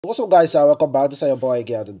What's up, guys? Welcome back. This is your boy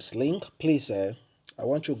again, adamslink. Please, I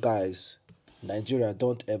want you guys, Nigeria,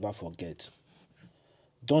 don't ever forget,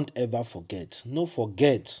 no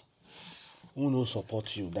forget who no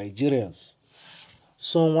support you, Nigerians.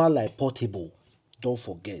 Someone like Portable, don't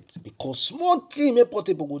forget, because small team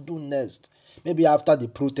Portable will do next. Maybe after the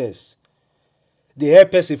protest, they help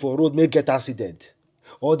person for road may get accident,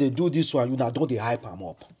 or they do this one, don't they hype them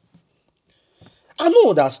up. I don't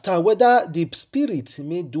understand whether the spirit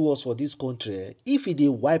may do us for this country if they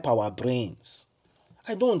wipe our brains.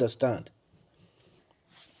 I don't understand.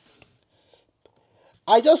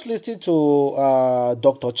 I just listened to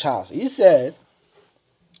Dr. Charles. He said,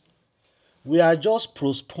 we are just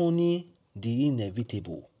postponing the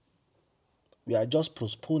inevitable. We are just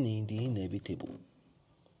postponing the inevitable.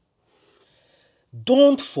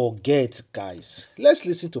 Don't forget, guys. Let's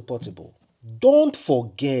listen to Portable. Don't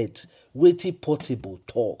forget wetin Portable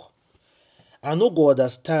talk. I no go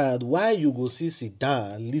understand why you go sit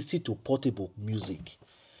down listen to Portable music.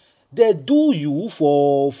 They do you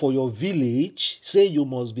for your village, say you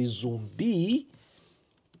must be zombie.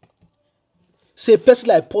 Say person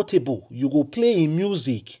like Portable, you go play in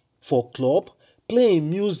music for club, play in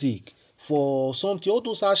music for something, all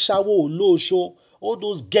those ashawo, low show, all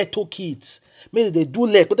those ghetto kids. Maybe they do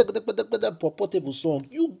like for Portable song.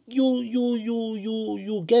 You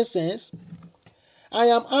get sense? I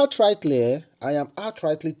am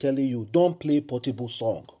outrightly telling you, don't play Portable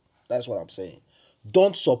song. That's what I'm saying.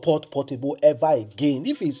 Don't support Portable ever again.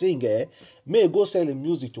 If he's sing, may go sell his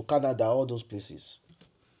music to Canada, all those places.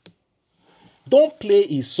 Don't play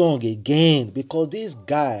his song again, because this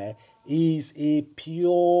guy is a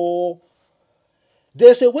pure...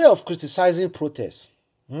 There's a way of criticizing protests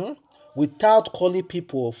without calling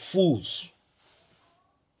people fools.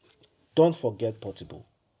 Don't forget Portable.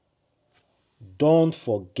 Don't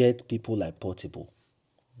forget people like Portable.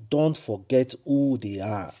 Don't forget who they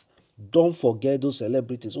are. Don't forget those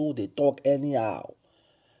celebrities who they talk anyhow.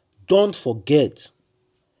 Don't forget.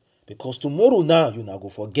 Because tomorrow now, you're not going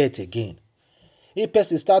to forget again. If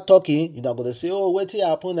person start talking, you're not going to say, oh, what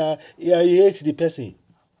happened? Yeah, you hate the person.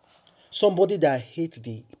 Somebody that hates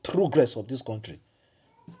the progress of this country.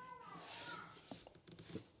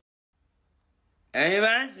 And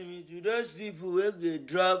answer me to those people who will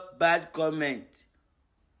drop bad comment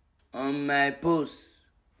on my post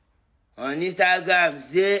on Instagram,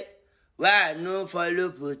 say why I no follow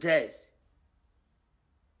protest.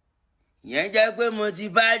 Yẹn jẹ́ pé mo ti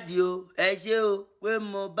báàdì o, ẹ ṣé o, pé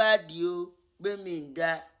mo báàdì o, pé mi ń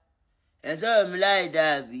dá. Ẹ sọ̀rọ̀ mi láì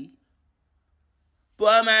dàbí.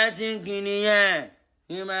 Poor man thinking nìyẹn.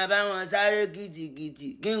 Kí n máa bá wọn sáré kìtìkìtì.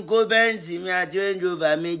 Kí n kó bẹ́ǹsì mi àti Range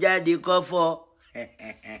Rover mi jáde kọ́fọ́.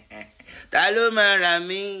 Ta ló máa rà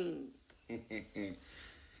mí?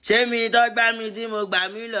 Ṣé mi tọ́gbà mi tí mo gbà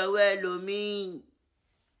mí lọ́wọ́ ẹlòmíì?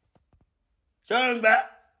 Ṣé ń gbà?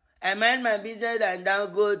 I mind my business and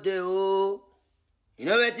down go there. Oh. You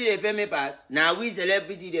know wetin dey pay me pass? Na we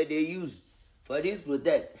celebrity that they use for this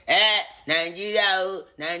protest. Nigeria o,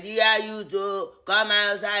 Nigeria youth o, come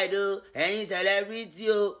outside o, ẹ̀yin celebrity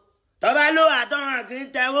o. Tọ́ba ló wà tán kì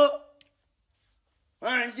í tẹ́wọ́.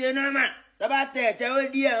 Wọ́n ń ṣe nọ́mà. Tọ́ba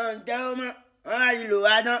tẹ́wọ́ díẹ̀ wọ́n ń tẹ́wọ́ mọ́. Wọ́n wá di lò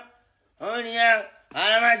wá tán. Wọ́n ní ẹ̀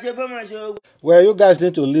ara máa ṣe bó máa ṣe ogun. Well, you guys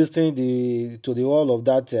need to listen to the all of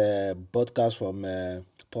that podcast from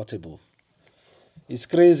Portable. It's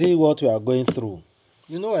crazy what we are going through.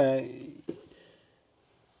 You know,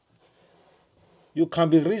 you can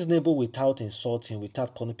be reasonable without insulting,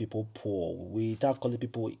 without calling people poor, without calling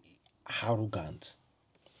people arrogant.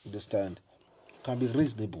 Understand? You can be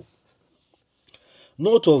reasonable.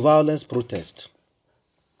 No to violence protest.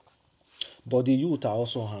 But the youth are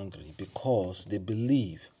also hungry because they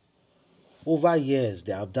believe over years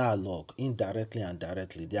they have dialogue indirectly and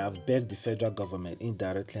directly. They have begged the federal government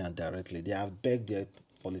indirectly and directly. They have begged their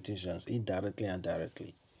politicians indirectly and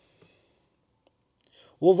directly.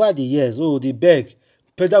 Over the years, they beg,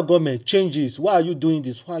 federal government changes. Why are you doing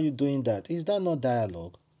this? Why are you doing that? Is that not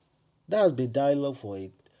dialogue? That has been dialogue for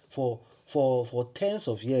tens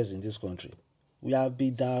of years in this country. We have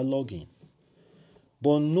been dialoguing.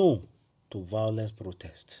 But no to violence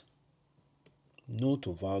protest. No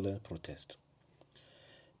to violent protest.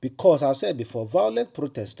 Because I've said before, violent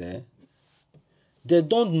protest, they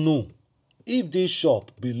don't know if this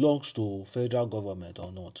shop belongs to federal government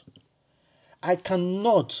or not. I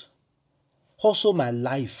cannot hustle my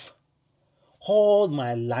life, all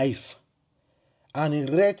my life, and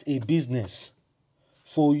erect a business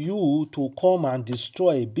for you to come and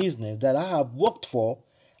destroy a business that I have worked for.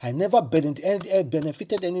 I never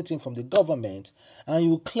benefited anything from the government, and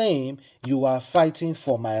you claim you are fighting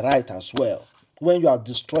for my right as well. when you are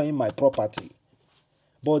destroying my property.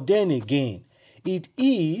 But then again, it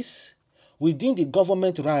is within the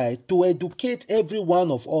government right to educate every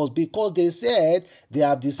one of us, because they said they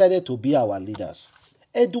have decided to be our leaders.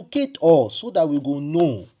 Educate us so that we go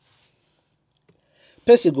know.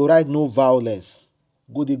 Person go write no violence.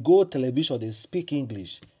 They go television, they speak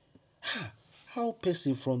English. How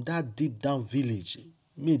person from that deep down village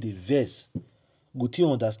made a verse go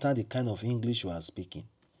to understand the kind of English you are speaking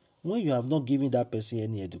when you have not given that person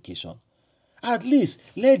any education? At least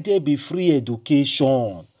let there be free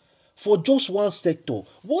education for just one sector.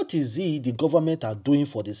 What is it the government are doing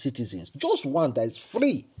for the citizens? Just one that is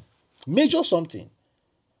free. Measure something.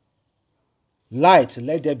 Light,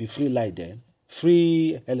 let there be free light then.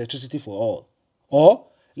 Free electricity for all. Or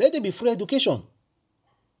let there be free education.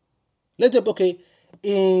 Let there be, okay,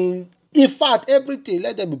 in fact, everything,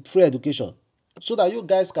 let there be free education. So that you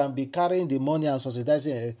guys can be carrying the money and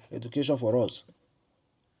subsidizing education for us.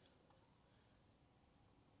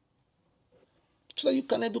 So that you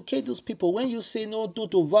can educate those people. When you say no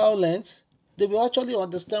to violence, they will actually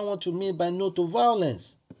understand what you mean by no to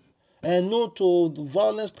violence. And no to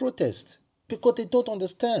violence protest. Because they don't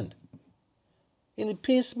understand. And it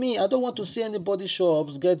pains me. I don't want to see anybody's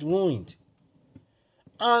shops get ruined.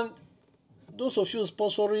 And those of you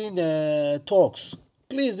sponsoring talks,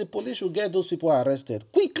 please, the police should get those people arrested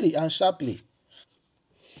quickly and sharply.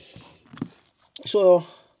 So,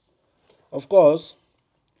 of course,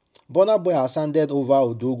 Burna Boy has handed over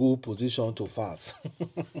Odogu position to Falz.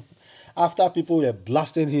 After people were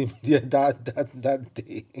blasting him that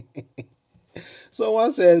day.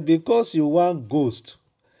 Someone said, because you want ghost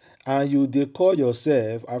and you dey call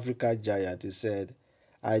yourself Africa giant, he said,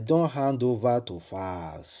 I don't hand over to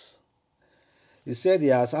Falz. He said he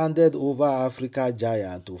has handed over Africa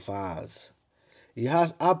giant to Falz. He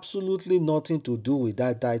has absolutely nothing to do with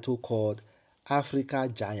that title called Africa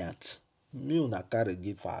giant. Me una carry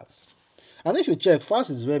give Falz. And if you check, Falz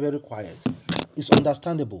is very, very quiet. It's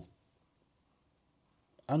understandable.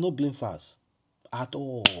 I no blame Falz at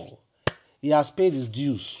all. He has paid his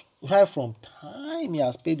dues. Right from time he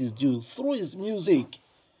has paid his dues through his music.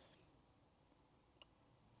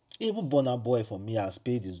 Even Burna Boy for me has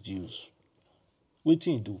paid his dues.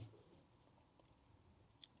 Wetin he do?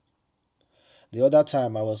 The other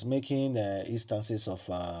time I was making instances of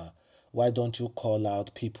why don't you call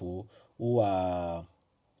out people who are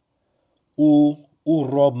who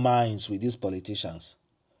rob minds with these politicians.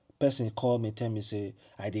 Person call me, tell me say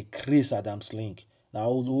I dey craze adamslink. Now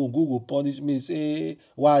Google punish me, say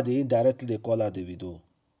why they indirectly they call out Davido.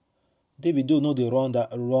 Davido no dey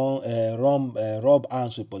rob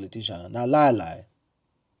hands with politicians. Now lie.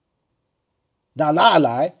 Now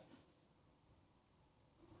lie.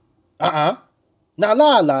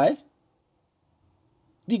 Now lie.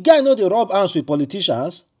 The guy know they rub hands with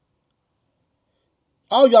politicians.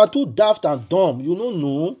 How you are too daft and dumb. You don't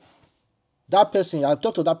know. That person, I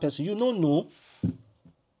talk to that person, you don't know.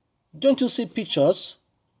 Don't you see pictures?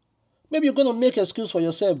 Maybe you're going to make excuse for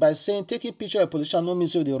yourself by saying taking picture of a politician no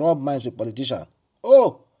means they rub minds with politician.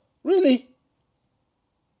 Oh, really?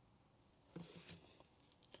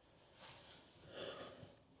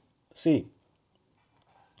 See,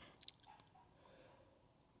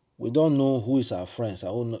 we don't know who is our friends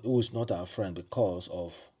and who is not our friend because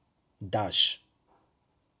of dash.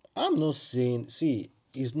 I'm not saying, see,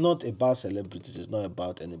 it's not about celebrities, it's not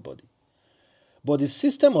about anybody. But the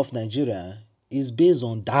system of Nigeria is based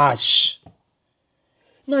on dash.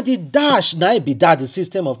 Now the dash, now be that the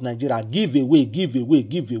system of Nigeria, give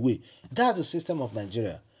away. That's the system of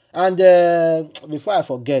Nigeria. And before I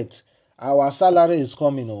forget, our salary is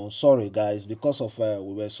coming. Oh, sorry guys, because of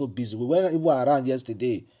we were so busy. We weren't even around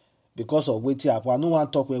yesterday because of waiting up. I don't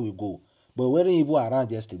want to talk where we go, but we weren't even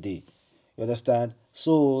around yesterday. You understand?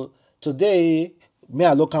 So today, me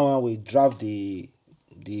and local one will draft the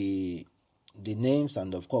names,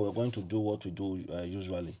 and of course we're going to do what we do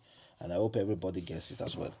usually, and I hope everybody gets it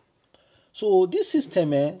as well. So this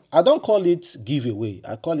system, I don't call it giveaway.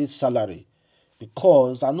 I call it salary,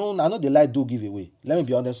 because I know they like do giveaway. Let me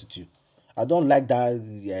be honest with you. I don't like that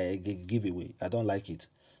giveaway. I don't like it.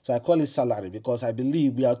 So I call it salary because I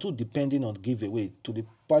believe we are too dependent on giveaway to the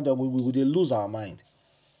point that we will lose our mind.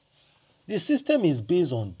 The system is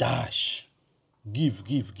based on dash. Give,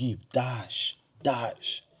 dash.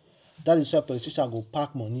 That is why politicians go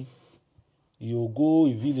pack money. You go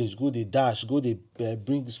in village, go the dash, go they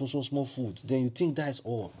bring small food. Then you think that is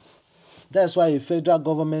all. That's why a federal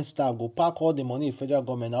government staff go pack all the money in federal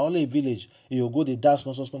government. Now only a village, you go the dash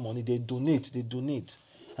small money. They donate,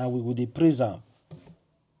 and we will they praise them.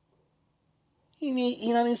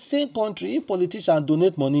 In an insane country, if politicians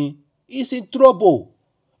donate money, is in trouble.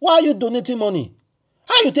 Why are you donating money?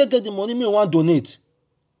 How you take get the money me want donate?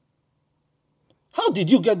 How did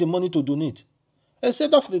you get the money to donate?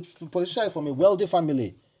 Except that for the politician from a wealthy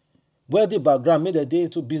family, wealthy background, made a day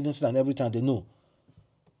into business and everything they know.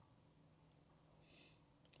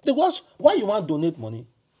 Why you want to donate money?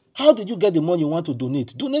 How did you get the money you want to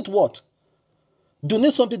donate? Donate what?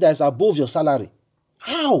 Donate something that is above your salary.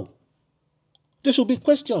 How? There should be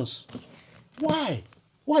questions. Why?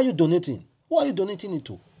 Why are you donating? Who are you donating it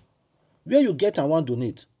to? Where you get and want to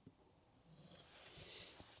donate?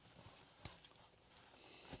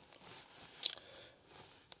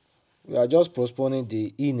 We are just postponing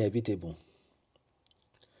the inevitable.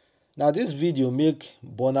 Now this video make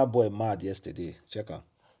Burna Boy mad yesterday. Check out.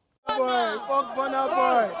 Boy, fuck Burna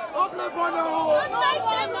Boy. Don't play Burna.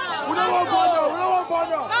 We don't want Burna. We don't want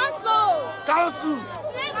Burna. Council.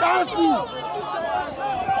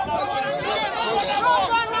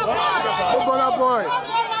 Fuck Burna Boy.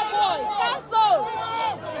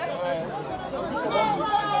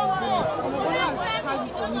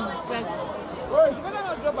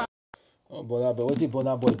 Oh, Burna Boy, what did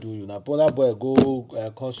Burna Boy do you now? Burna Boy go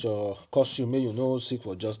costume, may you know seek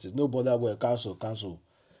for justice. No Burna Boy cancel.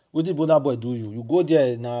 What did Burna Boy do you? You go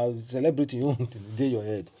there now, celebrity you day your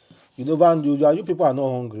head. You people are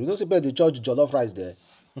not hungry. You don't see the church jollof rice there.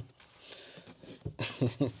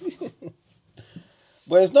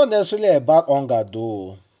 But it's not necessarily about hunger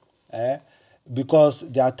though. Because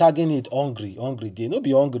they are tagging it hungry day. No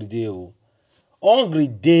be hungry day. Oh. Hungry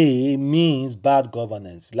day means bad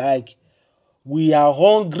governance. Like we are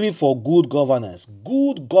hungry for good governance,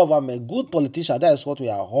 good government, good politician. That is what we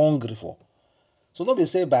are hungry for. So don't be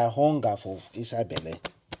say by hunger for inside belly.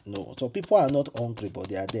 No. So people are not hungry, but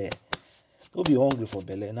they are there. Don't be hungry for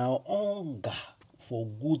belly. Now hunger for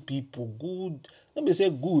good people, good. Don't be say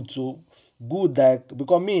good. So good that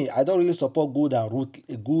because me, I don't really support good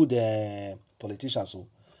politicians. So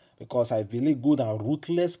because I believe good and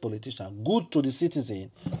ruthless politicians, good to the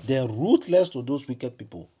citizen, then ruthless to those wicked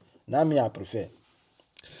people. Now me I prefer.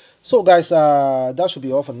 So guys, that should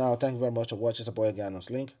be all for now. Thank you very much for watching. It's your boy again,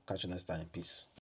 Adamslink. Catch you next time. Peace.